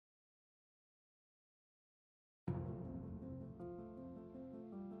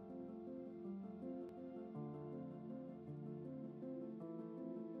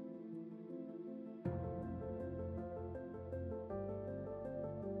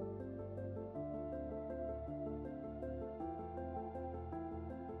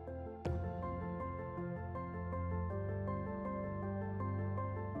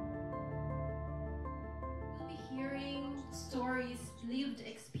stories, lived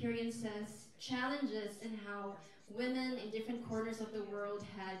experiences, challenges, and how women in different corners of the world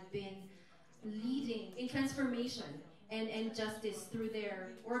had been leading in transformation and justice through their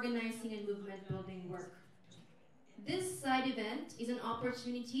organizing and movement building work. This side event is an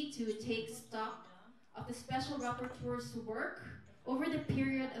opportunity to take stock of the Special Rapporteur's work over the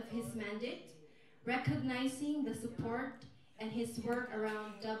period of his mandate, recognizing the support and his work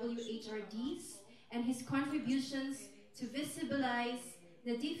around WHRDs and his contributions to visibilize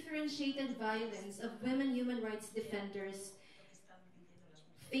the differentiated violence of women human rights defenders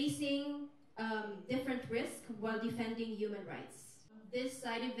facing different risks while defending human rights. This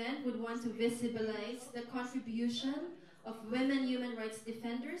side event would want to visibilize the contribution of women human rights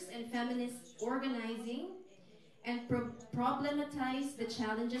defenders and feminist organizing and problematize the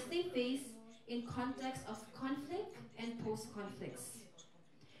challenges they face in context of conflict and post-conflicts.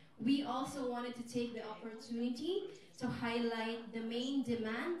 We also wanted to take the opportunity to highlight the main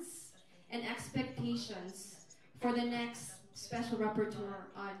demands and expectations for the next Special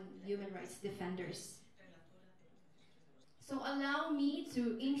Rapporteur on Human Rights Defenders. So allow me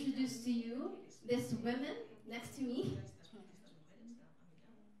to introduce to you these women next to me.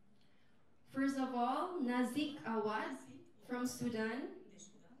 First of all, NAZIK AWAD from Sudan.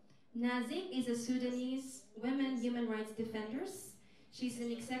 NAZIK is a Sudanese women human rights defenders. She's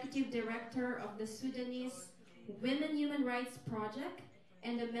an executive director of the Sudanese Women Human Rights Project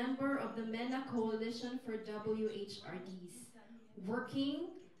and a member of the MENA Coalition for WHRDs, working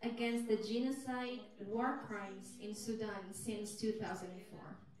against the genocide, war crimes in Sudan since 2004.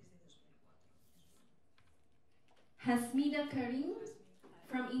 HASMIDA KARIM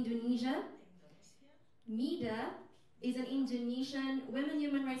from Indonesia. Mida is an Indonesian women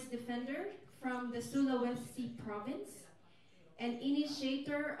human rights defender from the Sulawesi province, an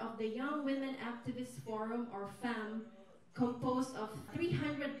initiator of the Young Women Activist Forum, or FAM, composed of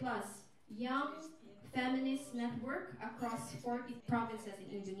 300 plus young feminist network across 40 provinces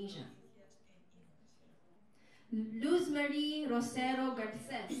in Indonesia. Luz Marie ROSERO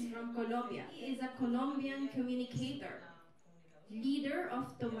GARCES from Colombia is a Colombian communicator, leader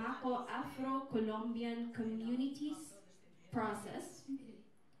of Tomaco Afro-Colombian Communities Process,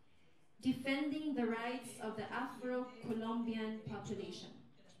 defending the rights of the Afro-Colombian population.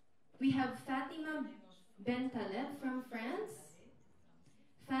 We have FATIMA BENTALEB from France.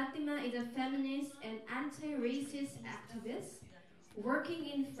 FATIMA is a feminist and anti-racist activist working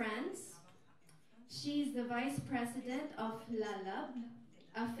in France. She is the vice president of LALAB,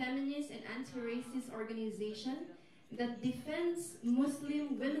 a feminist and anti-racist organization that defends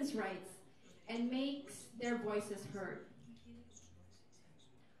Muslim women's rights and makes their voices heard.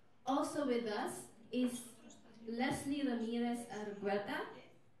 Also with us is Leslie Ramirez Argueta,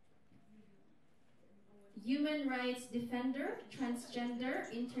 human rights defender, transgender,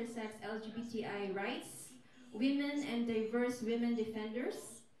 intersex LGBTI rights, women and diverse women defenders.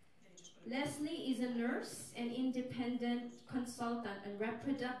 Leslie is a nurse and independent consultant on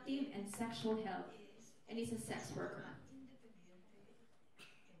reproductive and sexual health, and is a sex worker.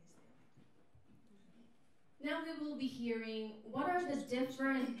 Now we will be hearing what are the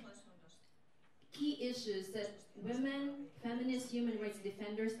different key issues that women, feminist human rights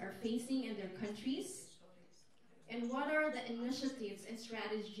defenders are facing in their countries, and what are the initiatives and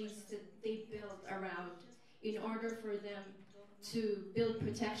strategies that they build around in order for them to build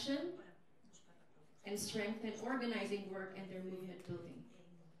protection and strengthen organizing work and their movement building.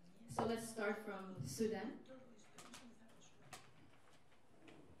 So let's start from Sudan.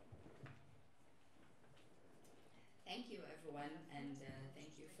 Thank you, everyone, and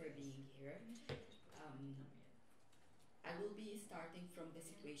thank you for being here. I will be starting from the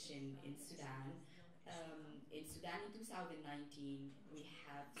situation in Sudan. In Sudan in 2019, we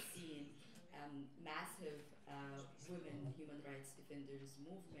have seen massive women human rights defenders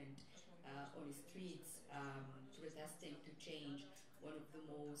movement on the streets protesting to change one of the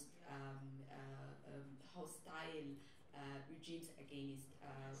most hostile regimes against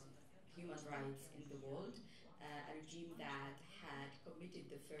human rights in the world, a regime that had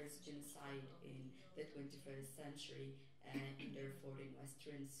committed the first genocide in the 21st century and therefore in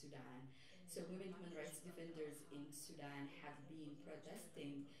Western Sudan. So women human rights defenders in Sudan have been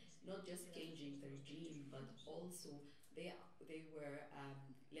protesting, not just changing the regime, but also they were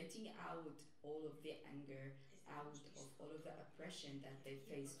letting out all of the anger, out of all of the oppression that they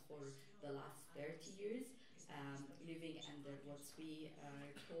faced for the last 30 years, living under what we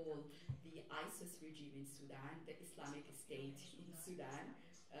call the ISIS regime in Sudan, the Islamic State in Sudan,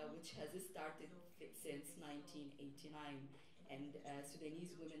 which has started since 1989. And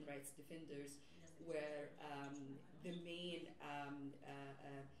Sudanese women rights defenders were the main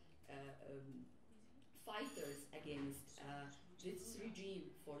fighters against this regime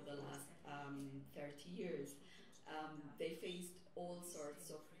for the last 30 years. They faced all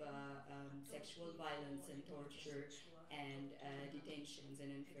sorts of sexual violence and torture and detentions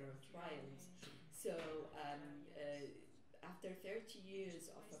and unfair trials. So after 30 years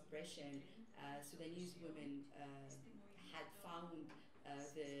of oppression, Sudanese women had found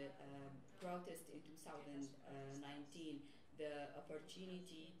the protest in 2019 the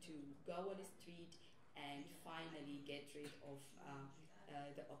opportunity to go on the street and finally get rid of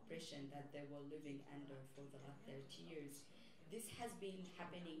the oppression that they were living under for the last 30 years. This has been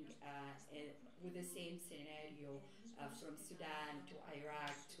happening with the same scenario from Sudan to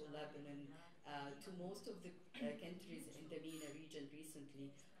Iraq to Lebanon to most of the countries in the MENA region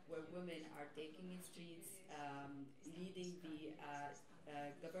recently, where women are taking the streets, leading the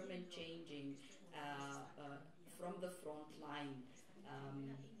government changing from the front line,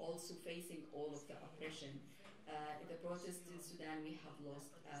 also facing all of the oppression. In the protests in Sudan, we have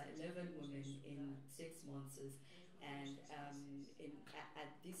lost 11 women in 6 months. And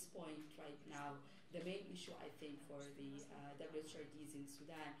at this point right now, the main issue, I think, for the WHRDs in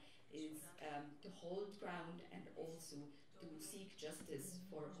Sudan is to hold ground and also to seek justice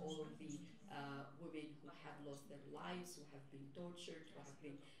for all of the women who have lost their lives, who have been tortured, who have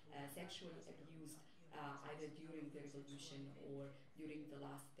been sexually abused, either during the revolution or during the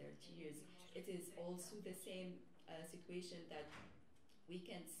last 30 years. It is also the same situation that we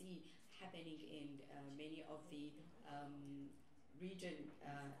can see happening in many of the region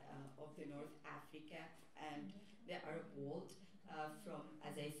of the North Africa and the Arab world, from,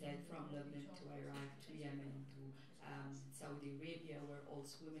 as I said, from Lebanon to Iraq to Yemen to Saudi Arabia, where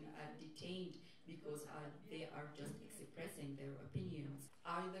also women are detained because they are just expressing their opinions,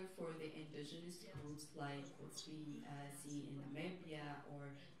 either for the indigenous groups like what we see in Namibia, or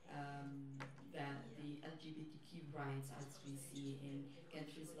the LGBTQ rights as we see in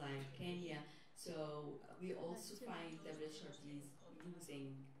countries like Kenya. So we also find WHRDs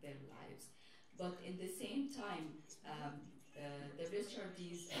losing their lives. But in the same time,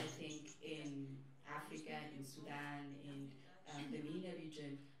 WHRDs, I think, in Africa, in Sudan, in the MENA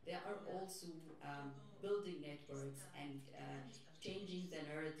region, they are also building networks and changing the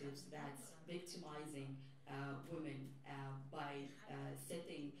narratives that's victimizing women by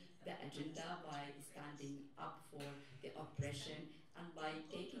setting the agenda, by standing up for the oppression, and by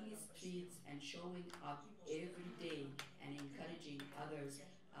taking the streets and showing up every day and encouraging others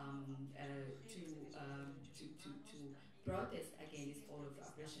to protest against all of the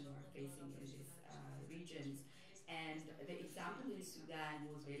oppression we're facing in these regions. And the example in Sudan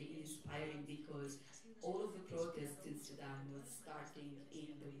was very inspiring because all of the protests in Sudan was starting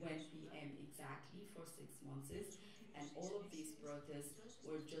in the 1 p.m. exactly for 6 months, and all of these protests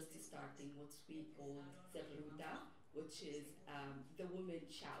were just starting what we call Zabruta, which is the woman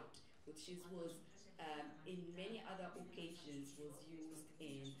shout, which was in many other occasions was used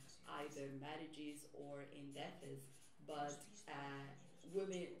in either marriages or in deaths, but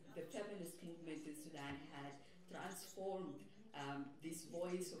women, the feminist movement in Sudan had transformed this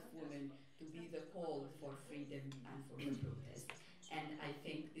voice of women to be the call for freedom and for the protest. And I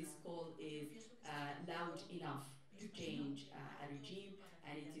think this call is loud enough to change a regime,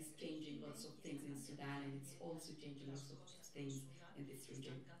 and it is changing lots of things in Sudan, and it's also changing lots of things in this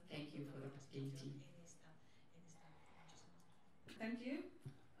region. Thank you for the opportunity. Thank you.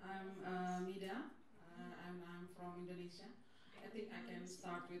 I'm Mida. I'm from Indonesia. I think I can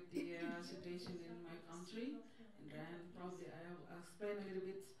start with the situation in my country, and then probably I'll explain a little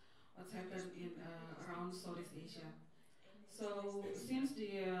bit what's happened in around Southeast Asia. So since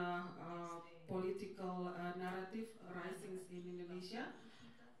the political narrative rising in Indonesia,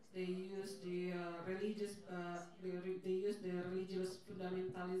 they use the religious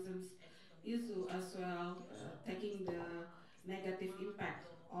fundamentalism issue as well, taking the negative impact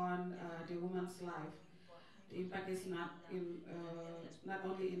on the woman's life. The impact is not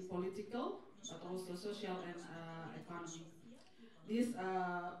only in political, but also social and economic. This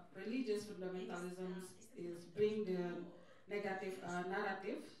religious fundamentalism is bring the negative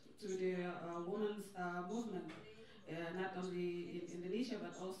narrative to the women's movement, not only in Indonesia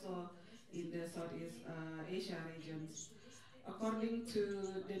but also in the Southeast Asia regions. According to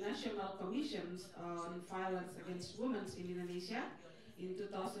the National Commissions on Violence Against Women in Indonesia, in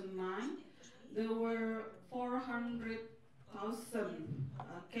 2009, there were 400,000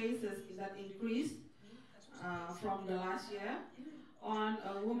 cases that increased from the last year on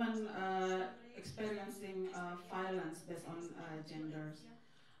women experiencing violence based on genders.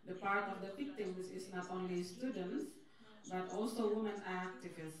 the part of the victims is not only students, but also women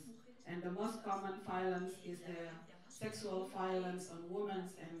activists. And the most common violence is the sexual violence on women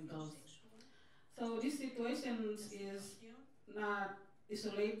and girls. So this situation is not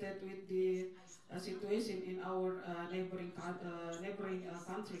isolated with the situation in our neighboring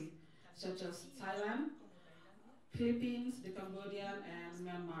country, such as Thailand, Philippines, the Cambodian, and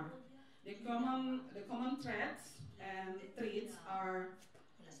Myanmar. The common threats and threats are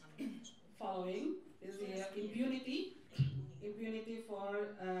following is the impunity for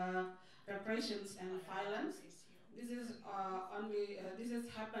repressions and violence. This has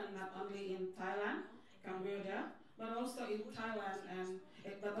happened not only in Thailand, Cambodia, but also in Thailand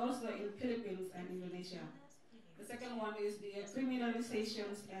but also in Philippines and Indonesia. The second one is the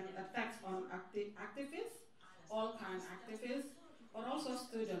criminalizations and attacks on activists, all kind activists, but also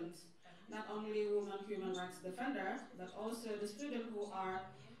students. Not only women human rights defender, but also the students who are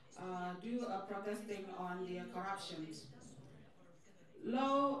protesting on the corruptions.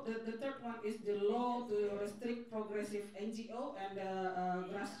 The third one is the law to restrict progressive NGO and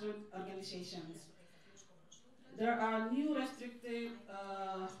grassroots organizations. There are new restricted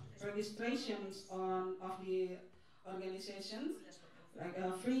registrations of the organizations, like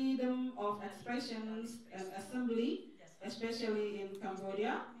freedom of expressions and assembly, especially in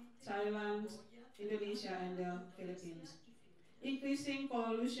Cambodia, Thailand, Indonesia, and the Philippines. Increasing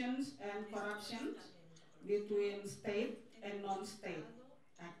collusions and corruption between state and non-state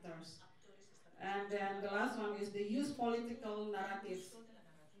actors. And then the last one is the use political narratives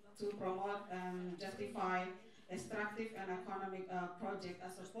to promote and justify extractive and economic project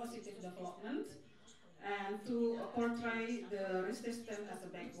as a positive development and to portray the resistance as a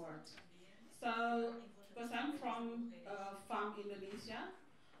backward. So, because I'm from FAM Indonesia,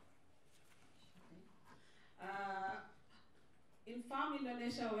 in FAM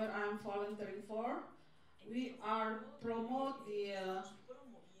Indonesia, where I'm volunteering for, we are promote the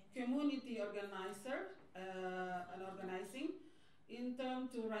community organizer and organizing in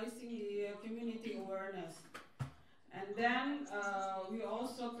terms to raising the community awareness. And then we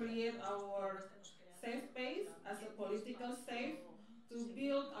also create our safe space as a political safe to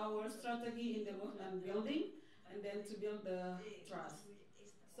build our strategy in the movement building and then to build the trust.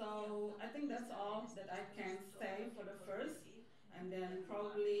 So I think that's all that I can say for the first, and then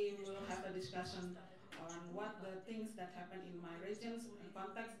probably we'll have a discussion on what the things that happen in my regions and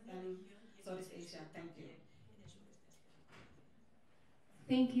context and Southeast Asia. Thank you.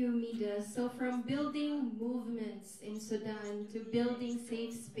 Thank you, Mida. So from building movements in Sudan to building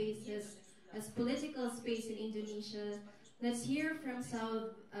safe spaces as political space in Indonesia, let's hear from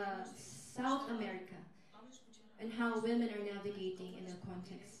South America and how women are navigating in their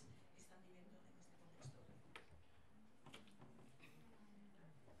context.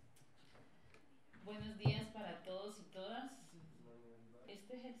 Buenos días para todos y todas.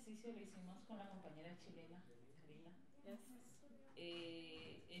 Este ejercicio lo hicimos con la compañera chilena, KARIM.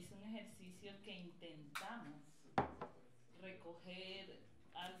 Es un ejercicio que intentamos recoger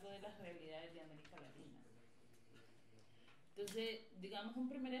algo de las realidades de América Latina. Entonces, digamos, un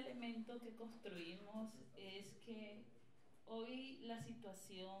primer elemento que construimos es que hoy la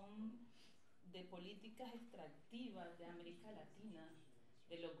situación de políticas extractivas de América Latina,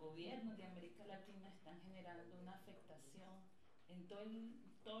 de los gobiernos de América Latina, están generando una afectación en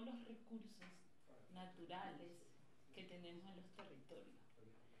todos los recursos naturales que tenemos en los territorios.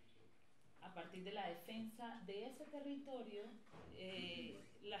 A partir de la defensa de ese territorio,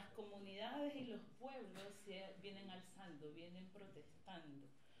 las comunidades y los pueblos se vienen alzando, vienen protestando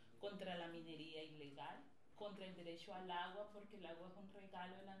contra la minería ilegal, contra el derecho al agua, porque el agua es un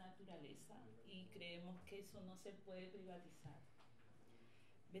regalo de la naturaleza y creemos que eso no se puede privatizar.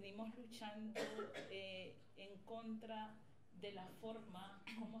 Venimos luchando en contra de la forma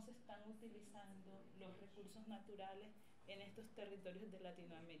como se están utilizando los recursos naturales en estos territorios de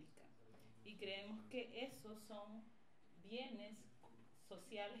Latinoamérica. Y creemos que esos son bienes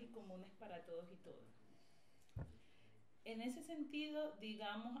sociales y comunes para todos y todas. En ese sentido,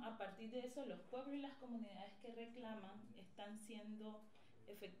 digamos, a partir de eso, los pueblos y las comunidades que reclaman están siendo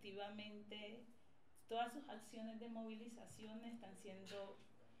efectivamente, todas sus acciones de movilización están siendo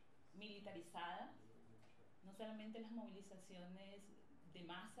militarizadas, no solamente las movilizaciones de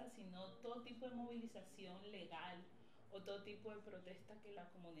masa, sino todo tipo de movilización legal o todo tipo de protesta que las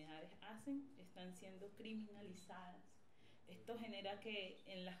comunidades hacen están siendo criminalizadas. Esto genera que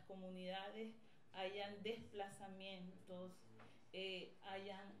en las comunidades hayan desplazamientos,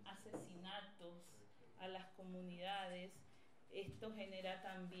 hayan asesinatos a las comunidades. Esto genera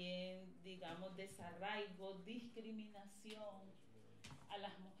también, digamos, desarraigo, discriminación a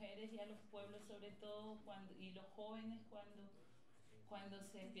las mujeres y a los pueblos, sobre todo, y los jóvenes cuando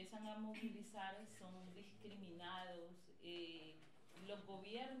se empiezan a movilizar son discriminados. Los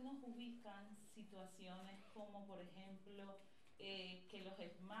gobiernos ubican situaciones como, por ejemplo, que los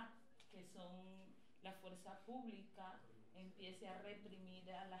SMAC, que son la fuerza pública, empiece a reprimir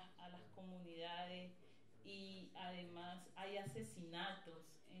a las comunidades, y además hay asesinatos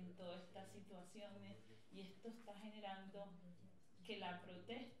en todas estas situaciones, y esto está generando que la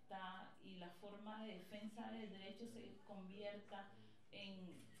protesta y la forma de defensa de derechos se convierta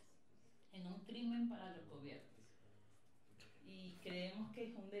en un crimen para los gobiernos. Y creemos que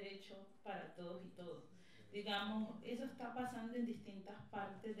es un derecho para todos y todos. Digamos, eso está pasando en distintas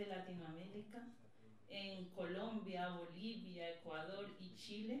partes de Latinoamérica, en Colombia, Bolivia, Ecuador y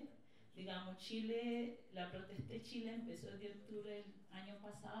Chile. Digamos, Chile, la protesta de Chile empezó desde octubre del año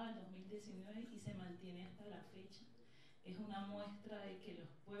pasado, el 2019, y se mantiene hasta la fecha. Es una muestra de que los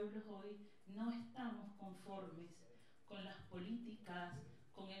pueblos hoy no estamos conformes con las políticas,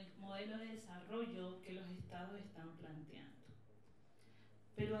 con el modelo de desarrollo que los estados están planteando.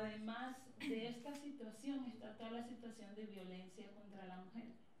 Pero además de esta situación está toda la situación de violencia contra la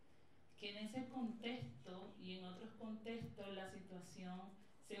mujer, que en ese contexto y en otros contextos la situación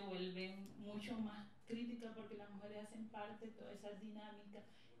se vuelve mucho más crítica, porque las mujeres hacen parte de todas esas dinámicas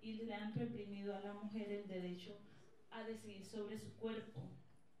y le han reprimido a la mujer el derecho a decidir sobre su cuerpo,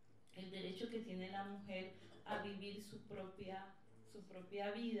 el derecho que tiene la mujer a vivir su propia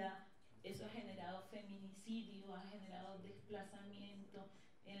vida. Eso ha generado feminicidio, ha generado desplazamiento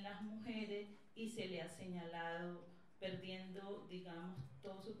en las mujeres, y se le ha señalado perdiendo, digamos,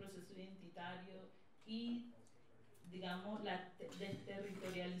 todo su proceso identitario y, digamos, la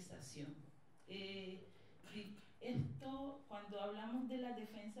desterritorialización. Esto, cuando hablamos de la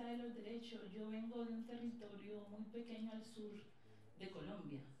defensa de los derechos, yo vengo de un territorio muy pequeño al sur de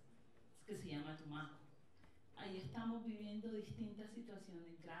Colombia, que se llama Tumaco. Ahí estamos viviendo distintas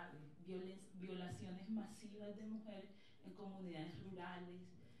situaciones graves, violaciones masivas de mujeres en comunidades rurales.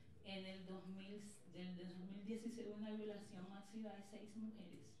 En el 2016 hubo una violación masiva de 6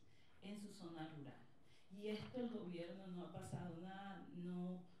 mujeres en su zona rural. Y esto el gobierno no ha pasado nada,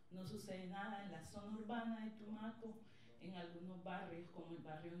 no sucede nada en la zona urbana de Tumaco, en algunos barrios como el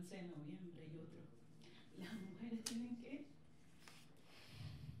barrio 11 de noviembre y otros. Las mujeres tienen que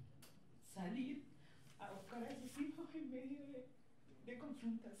salir a buscar a sus hijos en medio de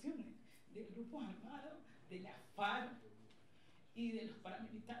confrontaciones de grupos armados, de la FARC y de los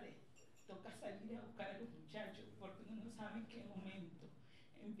paramilitares. Toca salir a buscar a los muchachos porque uno no sabe en qué momento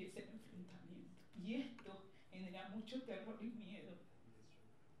empieza el enfrentamiento. Y esto genera mucho terror y miedo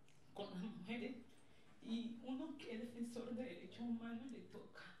con las mujeres. Y uno que es defensor de derechos humanos le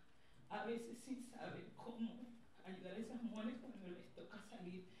toca, a veces sin saber cómo ayudar a esas mujeres cuando les toca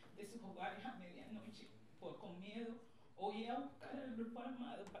salir de sus hogares a medianoche con miedo, o ir a buscar al grupo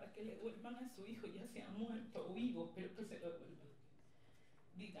armado para que le devuelvan a su hijo, ya sea muerto o vivo, pero que se lo devuelvan.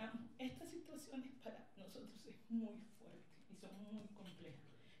 Digamos, estas situaciones para nosotros es muy fuerte y son muy complejas.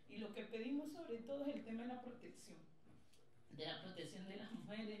 Y lo que pedimos sobre todo es el tema de la protección de las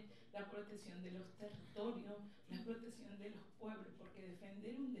mujeres, la protección de los territorios, la protección de los pueblos, porque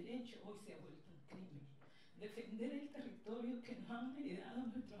defender un derecho hoy se ha vuelto un crimen. Defender el territorio que nos han heredado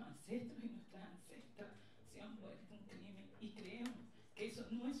nuestros ancestros y nuestras ancestras se han vuelto un crimen, y creemos que eso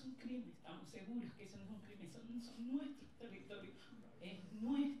no es un crimen, estamos seguros que eso no es un crimen, son nuestros territorios, es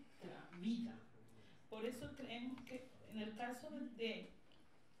nuestra vida. Por eso creemos que en el caso de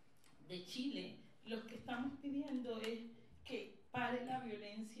Chile, lo que estamos pidiendo es que pare la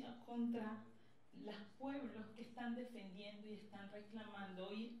violencia contra los pueblos que están defendiendo y están reclamando.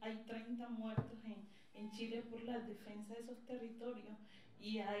 Hoy hay 30 muertos en Chile por la defensa de esos territorios,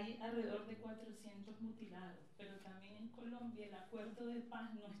 y hay alrededor de 400 mutilados. Pero también en Colombia el acuerdo de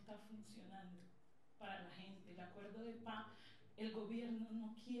paz no está funcionando para la gente. El acuerdo de paz, el gobierno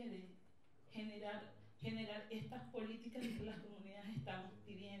no quiere generar estas políticas que las comunidades estamos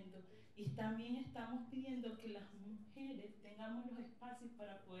pidiendo. Y también estamos pidiendo que las mujeres tengamos los espacios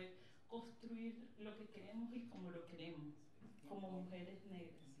para poder construir lo que queremos y como lo queremos, como mujeres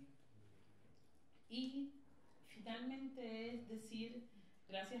negras. Y finalmente es decir,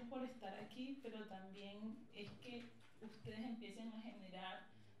 gracias por estar aquí, pero también es que ustedes empiecen a generar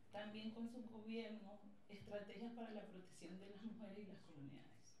también con sus gobiernos estrategias para la protección de las mujeres y las comunidades.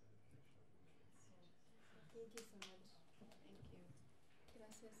 Thank you so much. Thank you.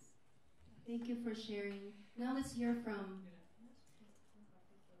 Gracias. Thank you for sharing. Now let's hear from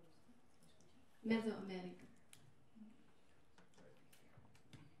Mesoamérica.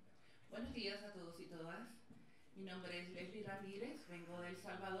 Buenos días a todos y todas. Mi nombre es Leslie Ramírez, vengo de El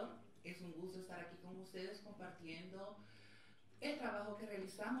Salvador. Es un gusto estar aquí con ustedes compartiendo el trabajo que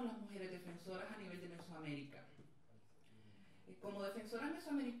realizamos las mujeres defensoras a nivel de Mesoamérica. Como defensoras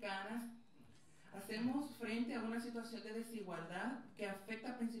mesoamericanas, hacemos frente a una situación de desigualdad que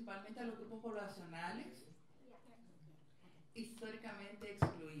afecta principalmente a los grupos poblacionales históricamente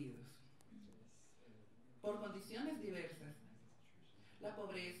excluidos por condiciones diversas: la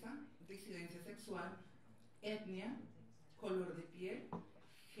pobreza, disidencia sexual, etnia, color de piel,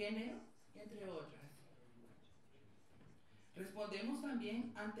 género, entre otras. Respondemos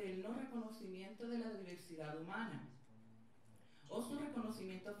también ante el no reconocimiento de la diversidad humana o su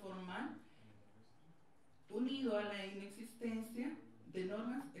reconocimiento formal, unido a la inexistencia de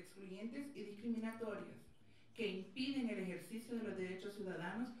normas excluyentes y discriminatorias que impiden el ejercicio de los derechos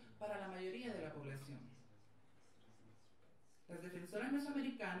ciudadanos para la mayoría de la población. Las defensoras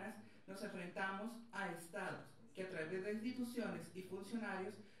mesoamericanas nos enfrentamos a estados que a través de instituciones y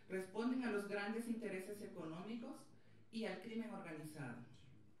funcionarios responden a los grandes intereses económicos y al crimen organizado,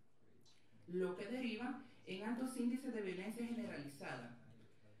 lo que deriva en altos índices de violencia generalizada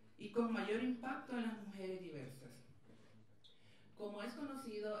y con mayor impacto en las mujeres diversas. Como es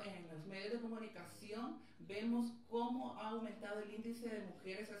conocido en los medios de comunicación, vemos cómo ha aumentado el índice de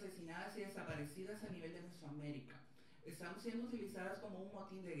mujeres asesinadas y desaparecidas a nivel de Mesoamérica. Estamos siendo utilizadas como un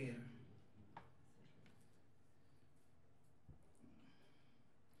motín de guerra.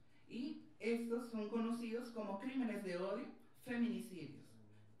 Y estos son conocidos como crímenes de odio, feminicidios,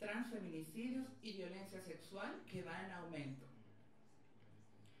 transfeminicidios y violencia sexual, que va en aumento.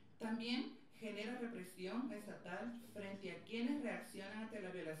 También genera represión estatal frente a quienes reaccionan ante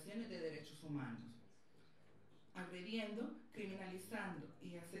las violaciones de derechos humanos, agrediendo, criminalizando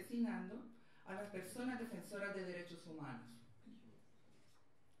y asesinando a las personas defensoras de derechos humanos,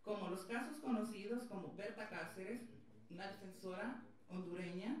 como los casos conocidos como Berta Cáceres, una defensora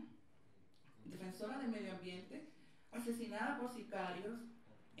hondureña, defensora del medio ambiente, asesinada por sicarios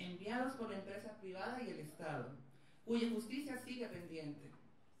enviados por la empresa privada y el Estado, cuya justicia sigue pendiente.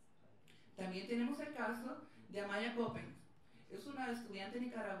 También tenemos el caso de Amaya Coppens. Es una estudiante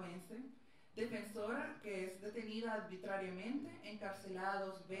nicaragüense, defensora que es detenida arbitrariamente, encarcelada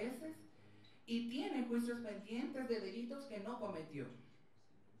 2 veces y tiene juicios pendientes de delitos que no cometió.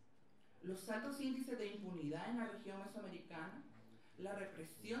 Los altos índices de impunidad en la región mesoamericana, la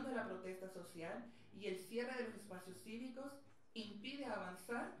represión de la protesta social y el cierre de los espacios cívicos impide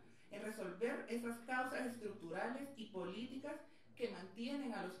avanzar en resolver esas causas estructurales y políticas que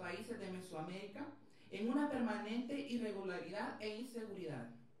mantienen a los países de Mesoamérica en una permanente irregularidad e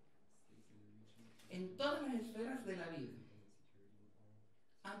inseguridad en todas las esferas de la vida.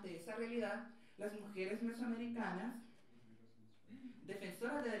 Ante esa realidad, las mujeres mesoamericanas,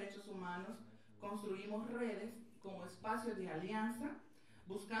 defensoras de derechos humanos, construimos redes como espacios de alianza,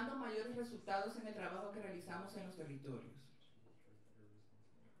 buscando mayores resultados en el trabajo que realizamos en los territorios.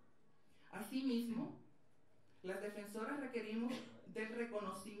 Asimismo, las defensoras requerimos del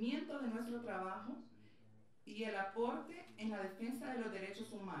reconocimiento de nuestro trabajo y el aporte en la defensa de los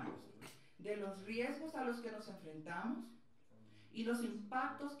derechos humanos, de los riesgos a los que nos enfrentamos y los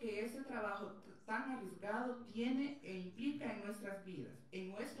impactos que ese trabajo tan arriesgado tiene e implica en nuestras vidas,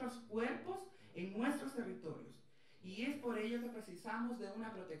 en nuestros cuerpos, en nuestros territorios. Y es por ello que precisamos de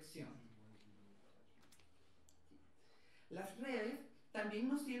una protección. Las redes también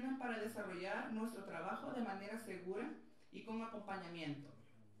nos sirven para desarrollar nuestro trabajo de manera segura y con acompañamiento.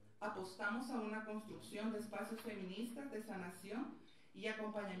 Apostamos a una construcción de espacios feministas de sanación y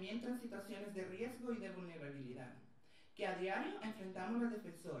acompañamiento en situaciones de riesgo y de vulnerabilidad, que a diario enfrentamos las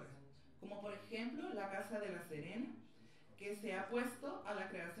defensoras, como por ejemplo la Casa de la Serena, que se ha puesto a la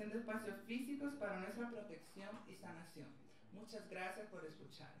creación de espacios físicos para nuestra protección y sanación. Muchas gracias por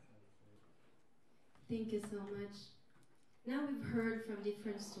escuchar. Thank you so much. Now we've heard from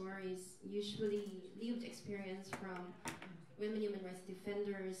different stories, usually lived experience from women human rights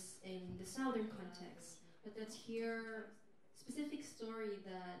defenders in the southern context. But let's hear a specific story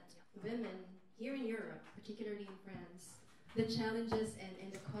that women here in Europe, particularly in France, the challenges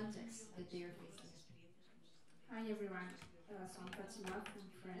and the context that they are facing. Hi everyone, so I'm FATIMA from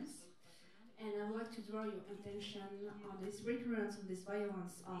France, and I would like to draw your attention on this recurrence of this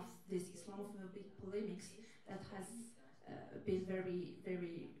violence of this Islamophobic polemics that has been very,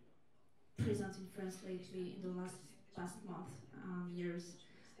 very present in France lately in the past month, years.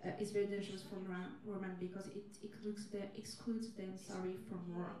 It's very dangerous for women because it excludes them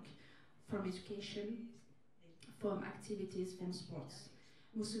from work, from education, from activities, from sports.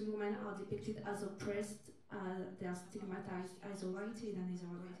 Muslim women are depicted as oppressed, they are stigmatized, isolated, and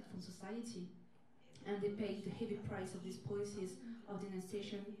isolated from society. and they pay the heavy price of these policies of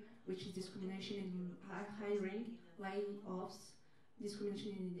denunciation, which is discrimination in hiring, layoffs,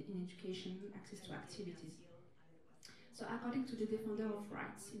 discrimination in education, access to activities. So according to the Defender of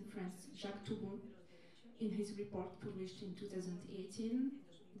Rights in France, Jacques Toubon, in his report published in 2018,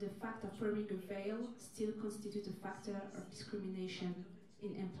 the fact of wearing a veil still constitutes a factor of discrimination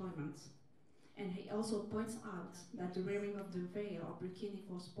in employment. And he also points out that the wearing of the veil or bikini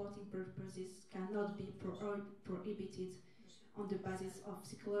for sporting purposes cannot be prohibited on the basis of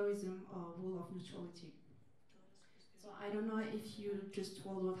secularism or rule of neutrality. So I don't know if you just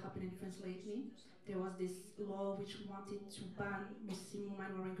followed what happened in France lately. There was this law which wanted to ban Muslim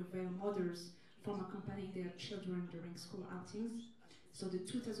women wearing a veil, mothers, from accompanying their children during school outings. So the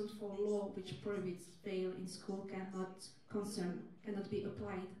 2004 law which prohibits veil in school cannot be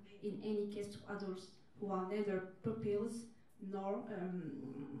applied in any case to adults who are neither pupils nor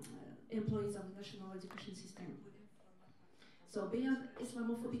employees of the national education system. So beyond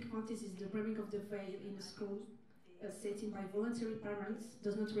Islamophobic fantasies, the wearing of the veil in a school setting by voluntary parents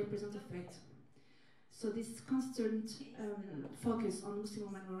does not represent a threat. So this constant focus on Muslim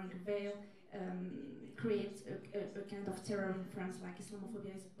women wearing a veil creates a kind of terror in France, like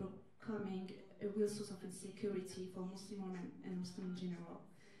Islamophobia is becoming a real source of insecurity for Muslim women and Muslims in general.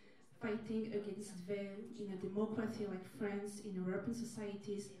 Fighting against veil in a democracy like France, in European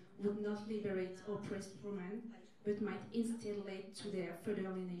societies, would not liberate oppressed women, but might instead lead to their further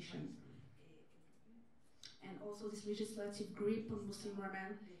alienation. And also this legislative grip on Muslim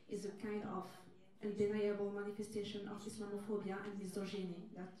women is a kind of undeniable manifestation of Islamophobia and misogyny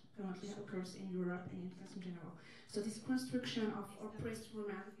that currently occurs in Europe and in France in general. So this construction of oppressed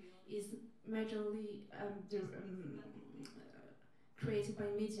women is majorly created by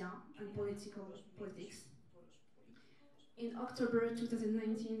media and politics. In October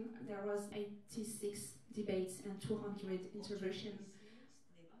 2019, there was 86 debates and 200 interventions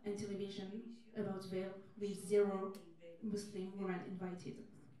on television about veil, with 0 Muslim women invited.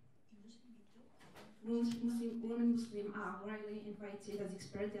 Muslims are rarely invited as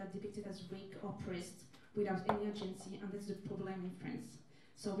experts. They are depicted as weak, oppressed, without any agency, and that's the problem in France.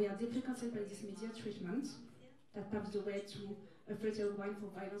 So we are deeply concerned by this media treatment that paves the way to a fertile ground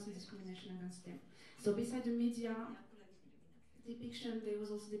for violence and discrimination against them. So beside the media depiction, there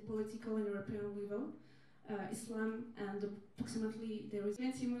was also the political and European level. Islam, and approximately there is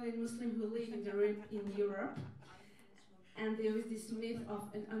 20 million Muslims who live in Europe. And there is this myth of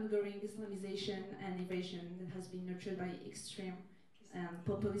an ongoing Islamization and invasion that has been nurtured by extreme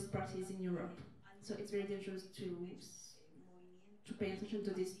populist parties in Europe. So it's very dangerous to pay attention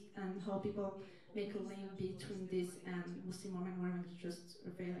to this and how people make a link between this and Muslim women wearing just a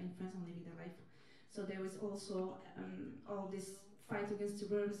veil in France and living their life. So there is also all this fight against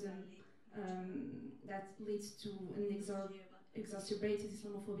terrorism that leads to an exacerbated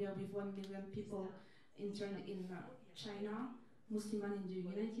Islamophobia with 1 million people interned in China, Muslim in the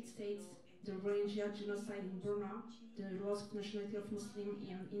United States, the Rohingya genocide in Burma, the loss of nationality of Muslim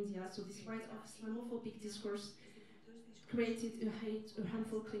in India. So this rise of Islamophobic discourse created a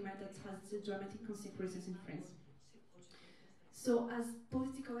harmful climate that has dramatic consequences in France. So as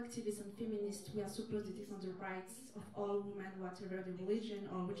political activists and feminists, we are supposed to defend the rights of all women, whatever the religion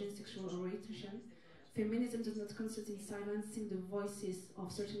or sexual orientation. Feminism does not consist in silencing the voices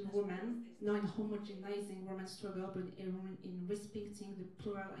of certain women, nor in homogenizing women's struggle, but in respecting the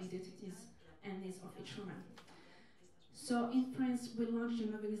plural identities and needs of each woman. So in France, we launched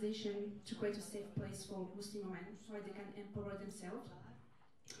an organization to create a safe place for Muslim women where they can empower themselves.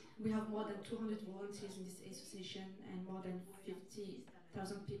 We have more than 200 volunteers in this association and more than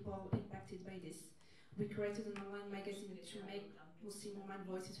 50,000 people impacted by this. We created an online magazine to make Muslim women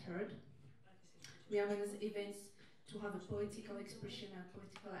voices heard. We organize events to have a political expression and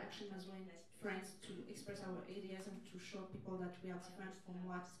political action as well in France to express our ideas and to show people that we are different from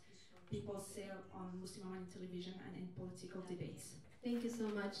what people say on Muslim women in television and in political debates. Thank you so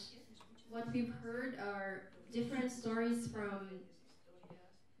much. What we've heard are different stories from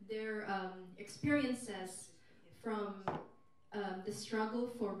their experiences from the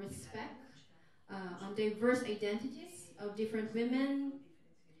struggle for respect on diverse identities of different women,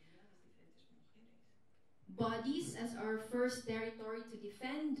 bodies as our first territory to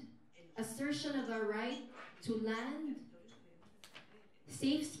defend, assertion of our right to land,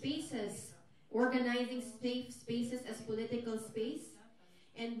 safe spaces, organizing safe spaces as political space,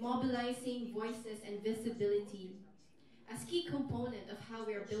 and mobilizing voices and visibility as key component of how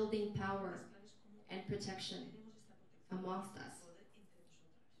we are building power and protection amongst us.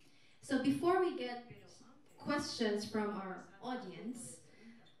 So before we get questions from our audience,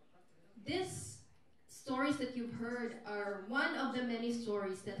 this stories that you've heard are one of the many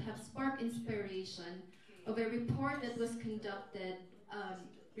stories that have sparked inspiration of a report that was conducted,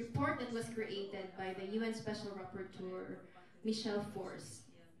 report that was created by the UN Special Rapporteur, Michel Force.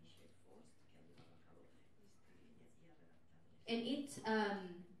 And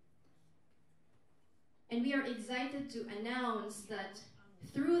we are excited to announce that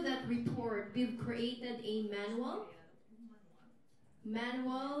through that report, we've created a manual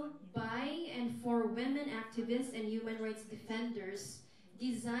by and for women activists and human rights defenders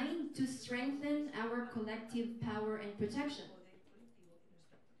designed to strengthen our collective power and protection.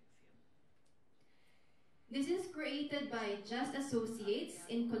 This is created by Just Associates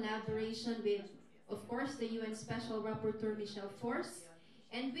in collaboration with, of course, the UN Special Rapporteur Michel Force,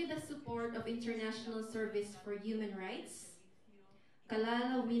 and with the support of International Service for Human Rights,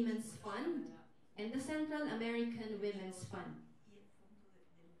 Kalala Women's Fund, and the Central American Women's Fund.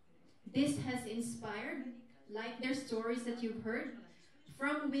 This has inspired, like their stories that you've heard,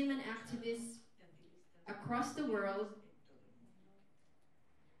 from women activists across the world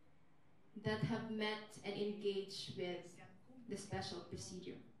that have met and engaged with the special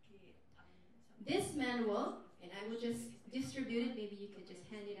procedure. This manual, and I will just distribute it, maybe you could just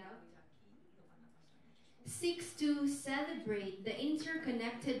hand it out, seeks to celebrate the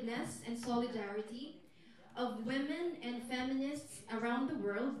interconnectedness and solidarity of women and feminists around the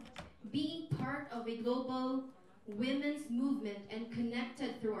world, being part of a global women's movement and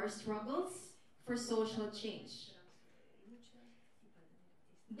connected through our struggles for social change.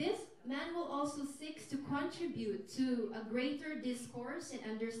 This manual also seeks to contribute to a greater discourse and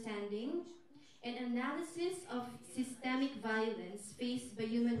understanding and analysis of systemic violence faced by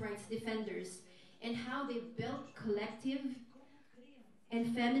human rights defenders and how they built collective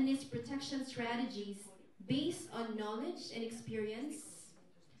and feminist protection strategies based on knowledge and experience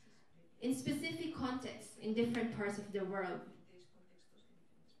in specific contexts in different parts of the world.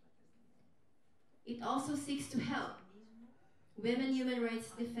 It also seeks to help women human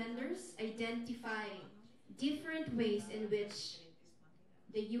rights defenders identify different ways in which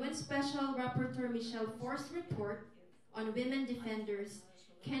the UN Special Rapporteur Michel Force report on women defenders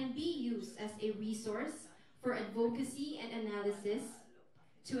can be used as a resource for advocacy and analysis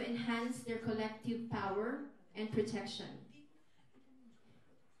to enhance their collective power and protection.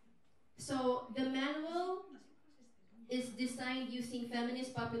 So the manual is designed using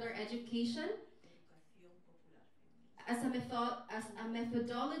feminist popular education as a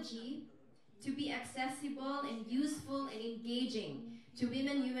methodology to be accessible and useful and engaging to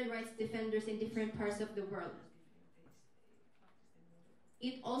women human rights defenders in different parts of the world.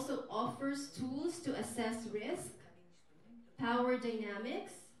 It also offers tools to assess risk, power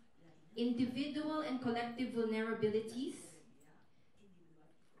dynamics, individual and collective vulnerabilities,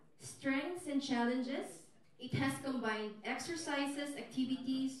 strengths and challenges. It has combined exercises,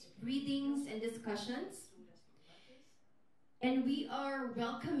 activities, readings, and discussions. And we are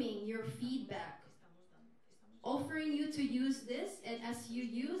welcoming your feedback, offering you to use this, and as you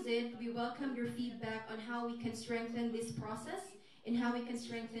use it, we welcome your feedback on how we can strengthen this process and how we can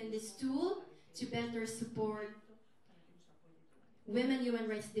strengthen this tool to better support women human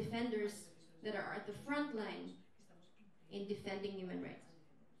rights defenders that are at the front line in defending human rights.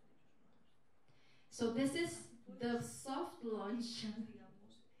 So this is the soft launch,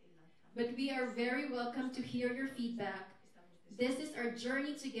 but we are very welcome to hear your feedback. This is our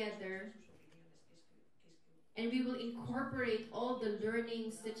journey together, and we will incorporate all the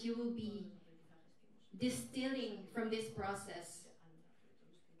learnings that you will be distilling from this process.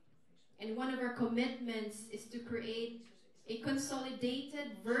 And one of our commitments is to create a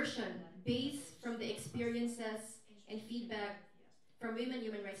consolidated version based from the experiences and feedback from women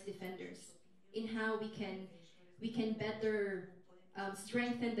human rights defenders in how we can better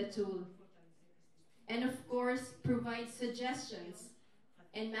strengthen the tool. And of course, provide suggestions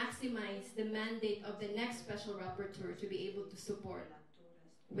and maximize the mandate of the next special rapporteur to be able to support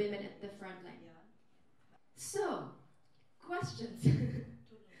women at the front line. So, questions?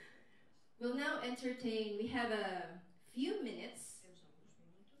 We'll now entertain, we have a few minutes.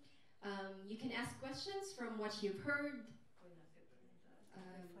 You can ask questions from what you've heard.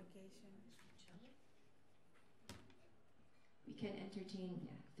 We can entertain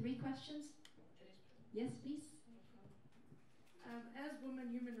 3 questions. Yes, please. As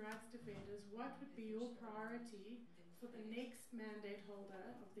women human rights defenders, what would be your priority for the next mandate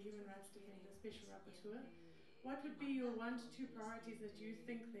holder of the Human Rights Defender Special Rapporteur? What would be your 1 to 2 priorities that you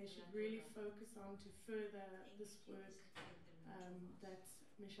think they should really focus on to further this work that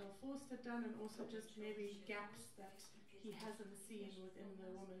Michel Forst had done, and also just maybe gaps that he hasn't seen within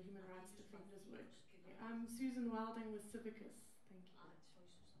the women human rights defenders work? I'm Susan Wilding with Civicus. Thank you.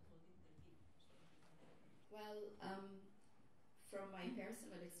 Well, from my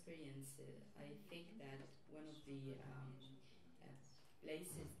personal experience, I think that one of the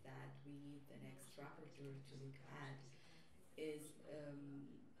places that we need the next rapporteur to look at is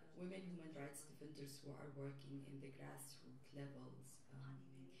women human rights defenders who are working in the grassroots levels,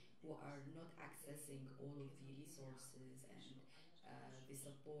 who are not accessing all of the resources and the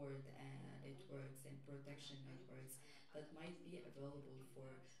support and networks and protection networks that might be available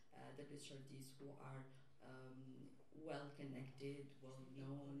for WHRDs who are well connected, well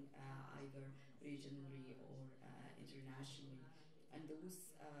known, either regionally or internationally. And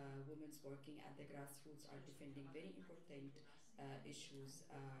those women working at the grassroots are defending very important issues,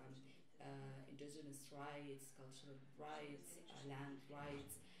 indigenous rights, cultural rights, land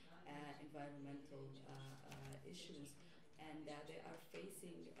rights, environmental issues, and they are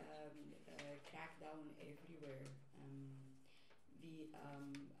facing crackdown everywhere. The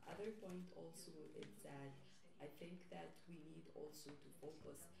other point also is that I think that we need also to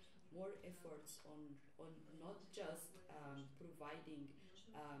focus more efforts on not just providing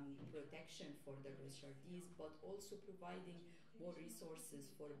protection for the WHRDs, but also providing more resources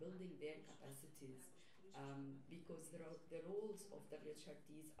for building their capacities, because the roles of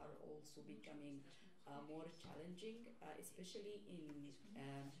WHRDs are also becoming more challenging, especially in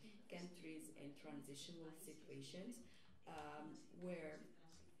countries in transitional situations, where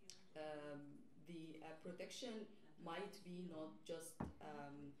the protection might be not just,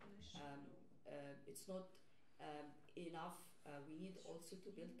 it's not enough. We need also to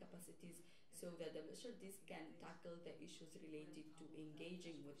build capacities so that the WHRDs can tackle the issues related to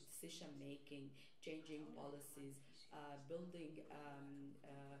engaging with decision making, changing policies, building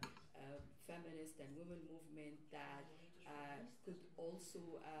feminist and women movement that could also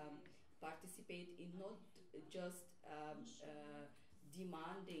participate in not just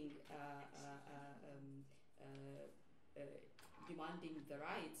demanding demanding the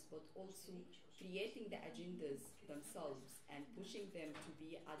rights, but also creating the agendas themselves and pushing them to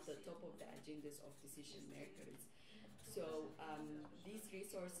be at the top of the agendas of decision makers. So these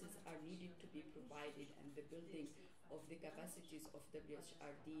resources are needed to be provided, and the building of the capacities of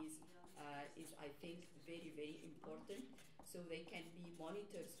WHRDs is, I think, very, very important, so they can be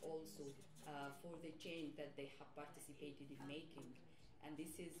monitors also for the change that they have participated in making. And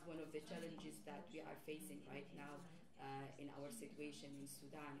this is one of the challenges that we are facing right now in our situation in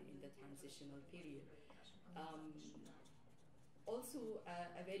Sudan in the transitional period. Also,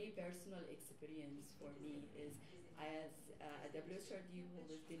 a very personal experience for me is as a WHRD who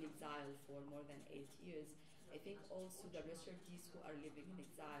lived in exile for more than 8 years. I think also WHRDs who are living in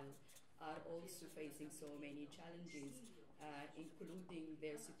exile are also facing so many challenges, including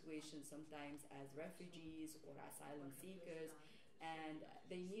their situation sometimes as refugees or asylum seekers, and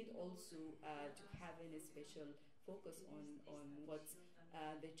they need also to have a special focus on what's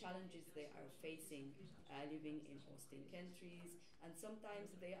the challenges they are facing living in hosting countries, and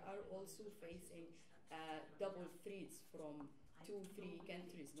sometimes they are also facing double threats from 2-3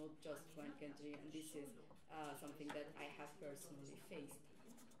 countries, not just one country, and this is something that I have personally faced.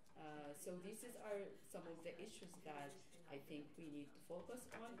 So these are some of the issues that I think we need to focus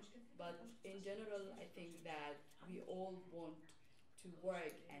on, but in general I think that we all want to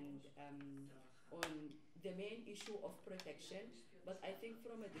work and on the main issue of protection, but I think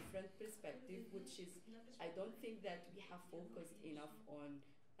from a different perspective, which is I don't think that we have focused enough on,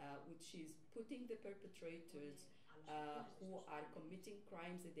 which is putting the perpetrators who are committing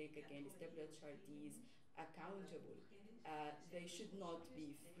crimes against WHRDs accountable. They should not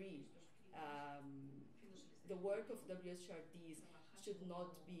be free. The work of WHRDs should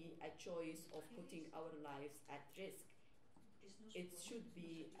not be a choice of putting our lives at risk. It should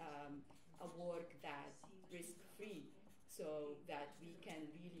be a work that's risk-free, so that we can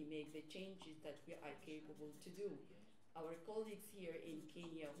really make the changes that we are capable to do. Our colleagues here in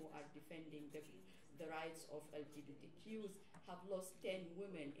Kenya who are defending the rights of LGBTQs have lost 10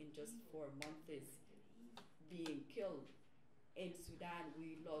 women in just 4 months being killed. In Sudan,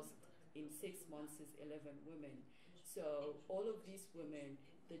 we lost in 6 months 11 women. So all of these women,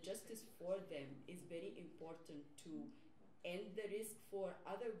 the justice for them is very important to end the risk for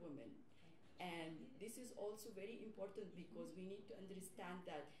other women. And this is also very important because we need to understand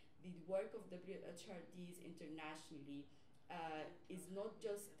that the work of WHRDs internationally is not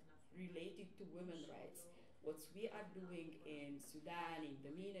just related to women's rights. what we are doing in Sudan, in the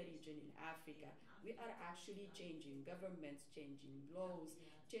MENA region, in Africa, we are actually changing governments, changing laws,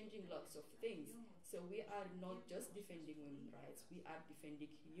 changing lots of things. So we are not just defending women's rights, we are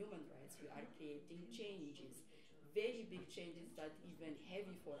defending human rights. We are creating changes, very big changes that even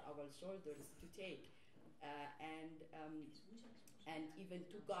heavy for our shoulders to take, and even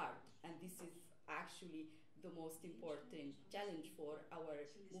to guard. And this is actually the most important challenge for our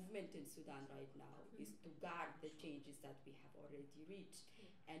movement in Sudan right now, is to guard the changes that we have already reached.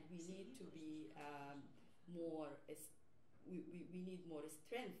 And we need to be we need more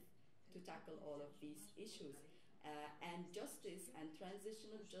strength to tackle all of these issues. And justice and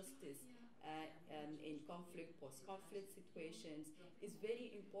transitional justice in conflict, post-conflict situations is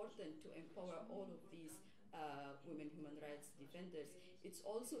very important to empower all of these women human rights defenders. It's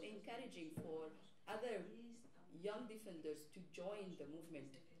also encouraging for other young defenders to join the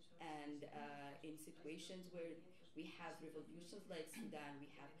movement. And in situations where we have revolutions like Sudan, we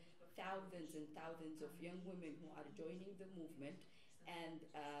have thousands and thousands of young women who are joining the movement, and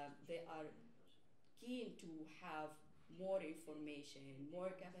they are keen to have more information,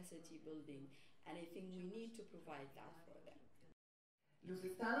 more capacity building, and I think we need to provide that for them. Los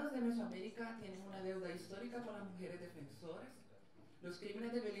estados de Mesoamérica tienen una deuda histórica con las mujeres defensoras. Los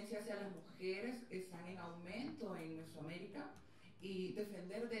crímenes de violencia hacia las mujeres están en aumento en Mesoamérica y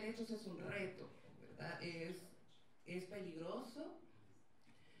defender derechos es un reto, ¿verdad? Es peligroso.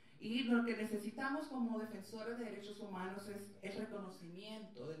 Y lo que necesitamos como defensores de derechos humanos es el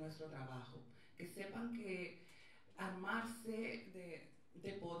reconocimiento de nuestro trabajo. Que sepan que armarse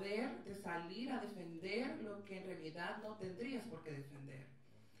de poder, de salir a defender lo que en realidad no tendrías por qué defender.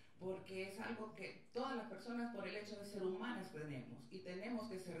 Porque es algo que todas las personas, por el hecho de ser humanas, tenemos y tenemos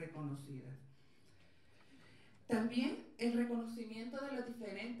que ser reconocidas. También el reconocimiento de los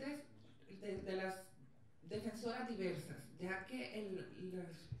diferentes, de las defensoras diversas, ya que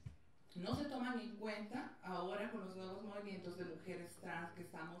no se toman en cuenta ahora con los nuevos movimientos de mujeres trans que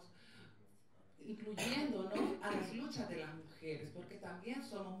estamos incluyéndonos a las luchas de las mujeres, porque también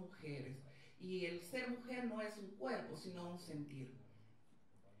somos mujeres y el ser mujer no es un cuerpo, sino un sentir.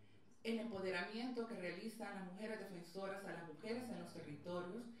 El empoderamiento que realizan las mujeres defensoras a las mujeres en los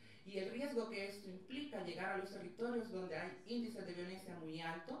territorios y el riesgo que esto implica llegar a los territorios donde hay índices de violencia muy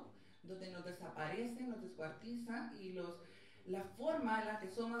altos, donde nos desaparecen, nos descuartizan y la forma en la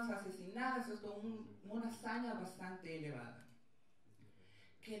que somos asesinadas es con una hazaña bastante elevada.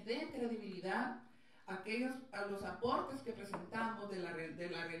 Que den credibilidad a los aportes que presentamos de la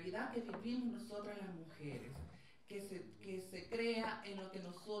realidad que vivimos nosotras las mujeres, que se crea en lo que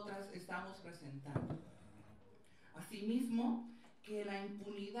nosotras estamos presentando. Asimismo, que la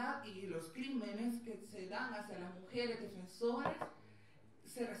impunidad y los crímenes que se dan hacia las mujeres defensoras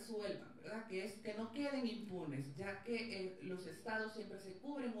se resuelvan, ¿verdad? Que no queden impunes, ya que los estados siempre se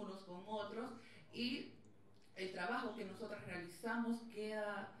cubren unos con otros y el trabajo que nosotros realizamos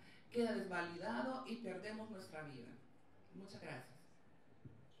queda desvalidado y perdemos nuestra vida. Muchas gracias.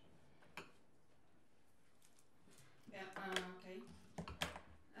 Yeah, okay.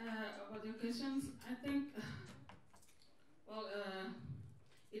 About your questions, I think, well,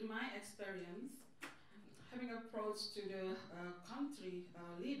 in my experience, having approached to the country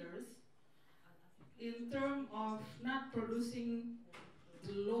leaders, in terms of not producing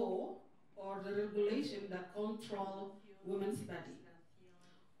the law or the regulation that control women's body.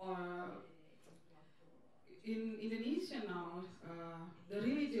 Or in Indonesia now, the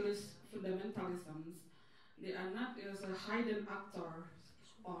religious fundamentalisms, they are not as a hidden actor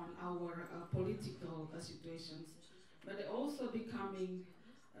on our political situations, but they're also becoming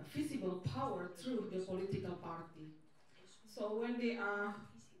visible power through the political party. So when they are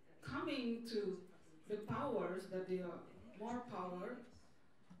coming to the powers, that they are more power,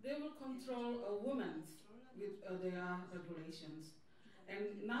 they will control women with their regulations.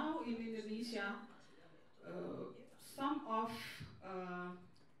 And now in Indonesia, some of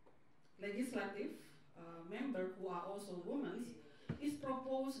legislative members who are also women is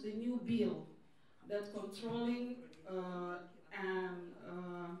proposed the new bill that controlling and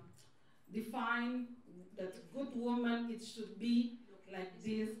define that good woman, it should be like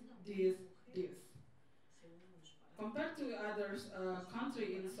this. Compared to other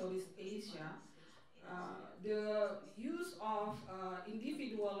countries in Southeast Asia, the use of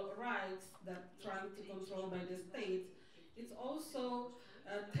individual rights that trying to control by the state, it's also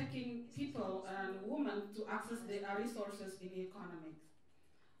taking people and women to access the resources in economics.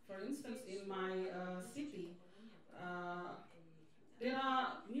 For instance, in my city, there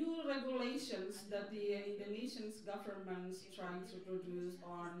are new regulations that the Indonesian government is trying to produce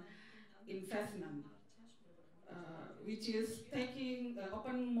on investment. which is taking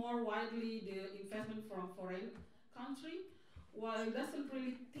open more widely the investment from foreign country, while it doesn't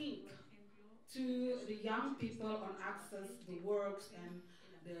really think to the young people on access the works and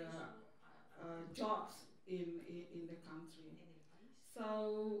the jobs in the country.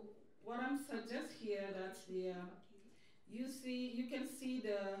 So what I'm suggest here that the you can see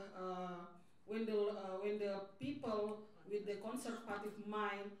the when the people with the conservative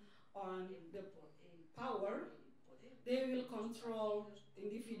mind on the power, they will control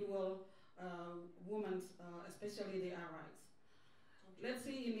individual women, especially their rights. Let's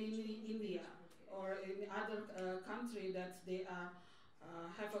say in India or in other country that they are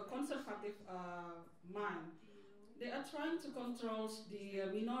have a conservative mind. They are trying to control the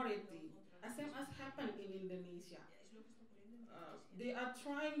minority, as same as happened in Indonesia. They are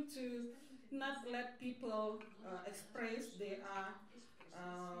trying to not let people express their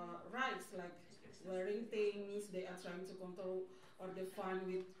rights, like wearing things. They are trying to control or define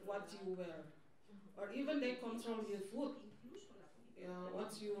with what you wear, or even they control your food,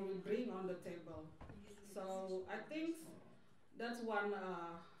 what you will bring on the table. So I think that's one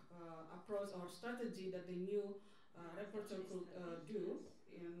approach or strategy that the new rapporteur could do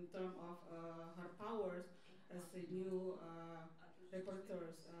in terms of her powers as the new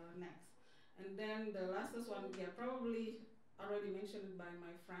rapporteurs next. And then the last one, yeah, probably already mentioned by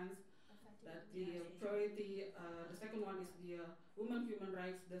my friends, that the priority, the second one is the women human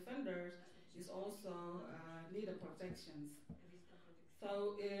rights defenders is also need protections.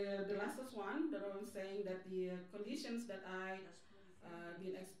 So the last one, that I'm saying that the conditions that I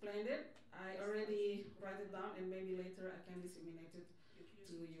been explained it, I already write it down and maybe later I can disseminate it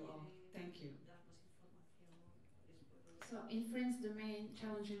to you all. Thank you. So in France, the main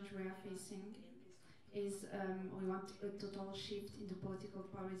challenges we are facing is we want a total shift in the political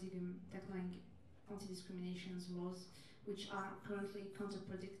paradigm tackling anti-discrimination laws, which are currently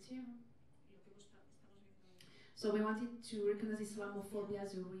counterproductive. So we wanted to recognize Islamophobia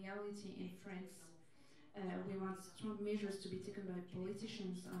as a reality in France. We want strong measures to be taken by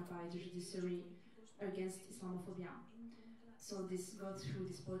politicians and by the judiciary against Islamophobia. So this goes through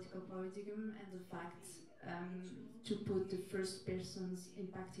this political paradigm and the fact to put the first persons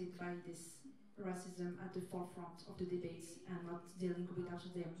impacted by this racism at the forefront of the debates and not dealing without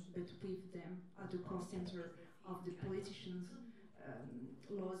them, but with them at the core center of the politicians'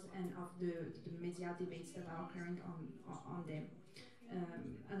 laws and of the media debates that are occurring on them.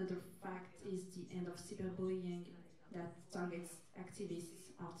 Another fact is the end of cyberbullying that targets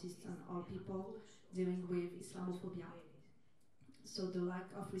activists, artists, and all people dealing with Islamophobia. So the lack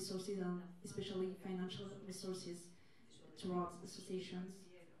of resources, and especially financial resources, towards associations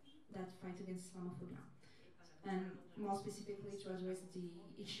that fight against Islamophobia. And more specifically to address the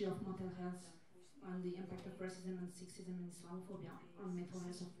issue of mental health and the impact of racism and sexism and Islamophobia on mental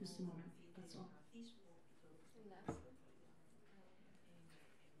health of Muslim women. That's all.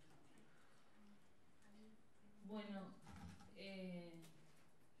 Bueno,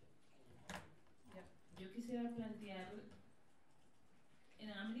 yo quisiera plantear, en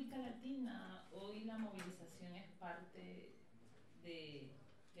América Latina hoy la movilización es parte de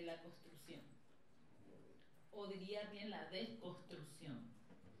la construcción, o diría bien la desconstrucción.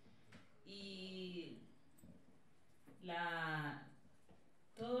 Y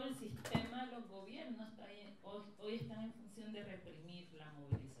todo el sistema, los gobiernos hoy están en función de reprimir la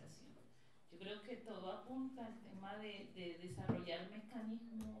movilización. Yo creo que todo apunta al tema de desarrollar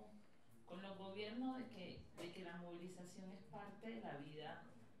mecanismos con los gobiernos de que la movilización es parte de la vida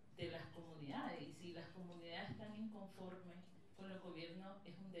de las comunidades, y si las comunidades están inconformes con los gobiernos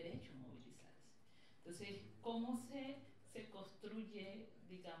es un derecho movilizarse. Entonces, ¿cómo se construye,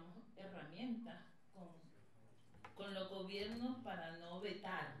 digamos, herramientas con los gobiernos para no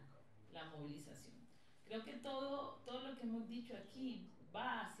vetar la movilización? Creo que todo lo que hemos dicho aquí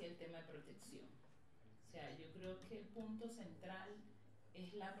va hacia el tema de protección. O sea, yo creo que el punto central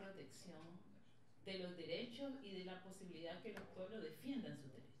es la protección de los derechos y de la posibilidad que los pueblos defiendan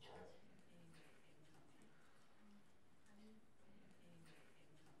sus derechos.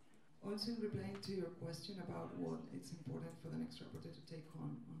 Also, in replying to your question about what it's important for the next rapporteur to take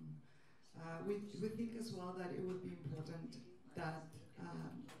on, we think as well that it would be important that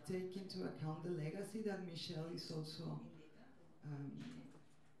take into account the legacy that Michelle is also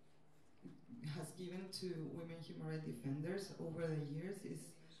has given to women human rights defenders over the years, is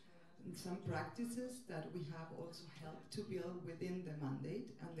some practices that we have also helped to build within the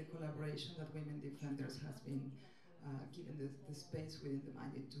mandate and the collaboration that women defenders has been given the space within the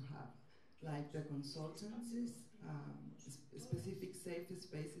mandate to have, like the consultancies, specific safe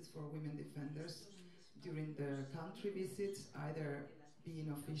spaces for women defenders during their country visits, either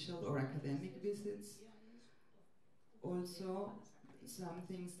being official or academic visits. Also, some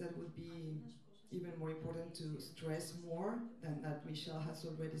things that would be even more important to stress more than that Michelle has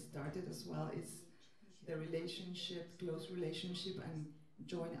already started as well is the relationship, close relationship and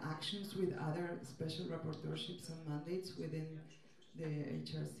joint actions with other special rapporteurships and mandates within the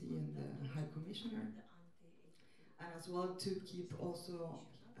HRC and the High Commissioner. And as well to keep also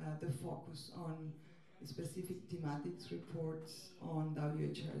the focus on specific thematics reports on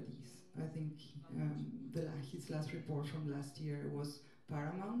WHRDs. I think his last report from last year was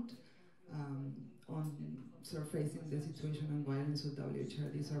paramount on surfacing the situation and violence of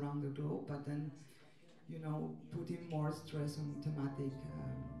WHRDs around the globe, but then, you know, putting more stress on thematic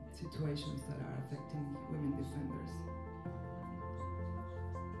situations that are affecting women defenders.